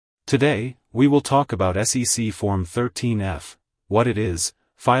Today, we will talk about SEC Form 13F, what it is,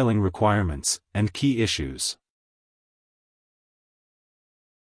 filing requirements, and key issues.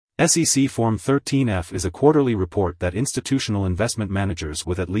 SEC Form 13F is a quarterly report that institutional investment managers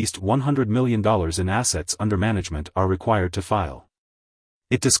with at least $100 million in assets under management are required to file.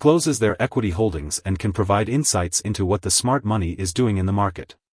 It discloses their equity holdings and can provide insights into what the smart money is doing in the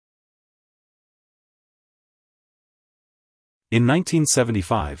market. In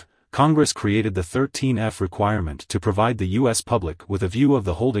 1975, Congress created the 13F requirement to provide the U.S. public with a view of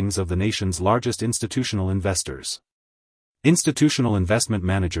the holdings of the nation's largest institutional investors. Institutional investment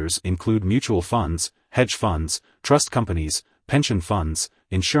managers include mutual funds, hedge funds, trust companies, pension funds,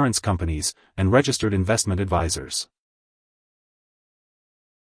 insurance companies, and registered investment advisors.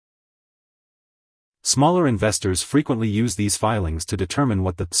 Smaller investors frequently use these filings to determine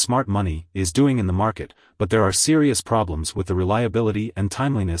what the smart money is doing in the market, but there are serious problems with the reliability and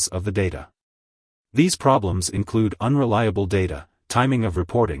timeliness of the data. These problems include unreliable data, timing of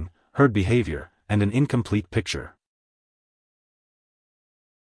reporting, herd behavior, and an incomplete picture.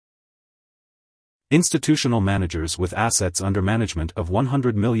 Institutional managers with assets under management of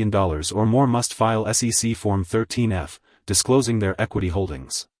 $100 million or more must file SEC Form 13F, disclosing their equity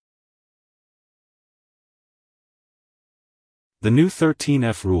holdings. The new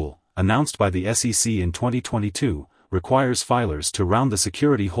 13F rule, announced by the SEC in 2022, requires filers to round the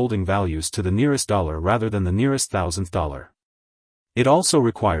security holding values to the nearest dollar rather than the nearest thousandth dollar. It also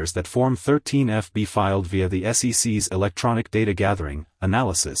requires that Form 13F be filed via the SEC's electronic data gathering,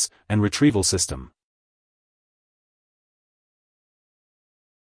 analysis, and retrieval system.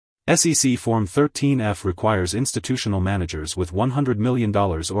 SEC Form 13F requires institutional managers with $100 million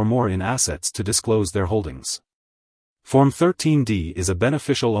or more in assets to disclose their holdings. Form 13D is a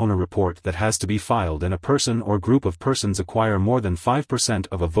beneficial owner report that has to be filed and a person or group of persons acquire more than 5%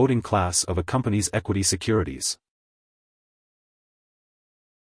 of a voting class of a company's equity securities.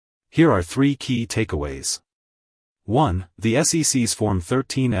 Here are 3 key takeaways. 1. The SEC's Form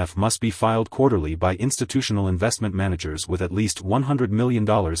 13F must be filed quarterly by institutional investment managers with at least $100 million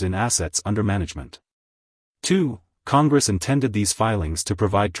in assets under management. 2. Congress intended these filings to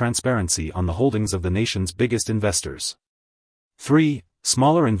provide transparency on the holdings of the nation's biggest investors. 3.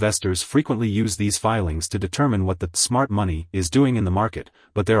 Smaller investors frequently use these filings to determine what the smart money is doing in the market,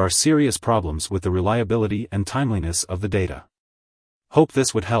 but there are serious problems with the reliability and timeliness of the data. Hope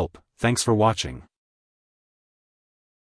this would help. Thanks for watching.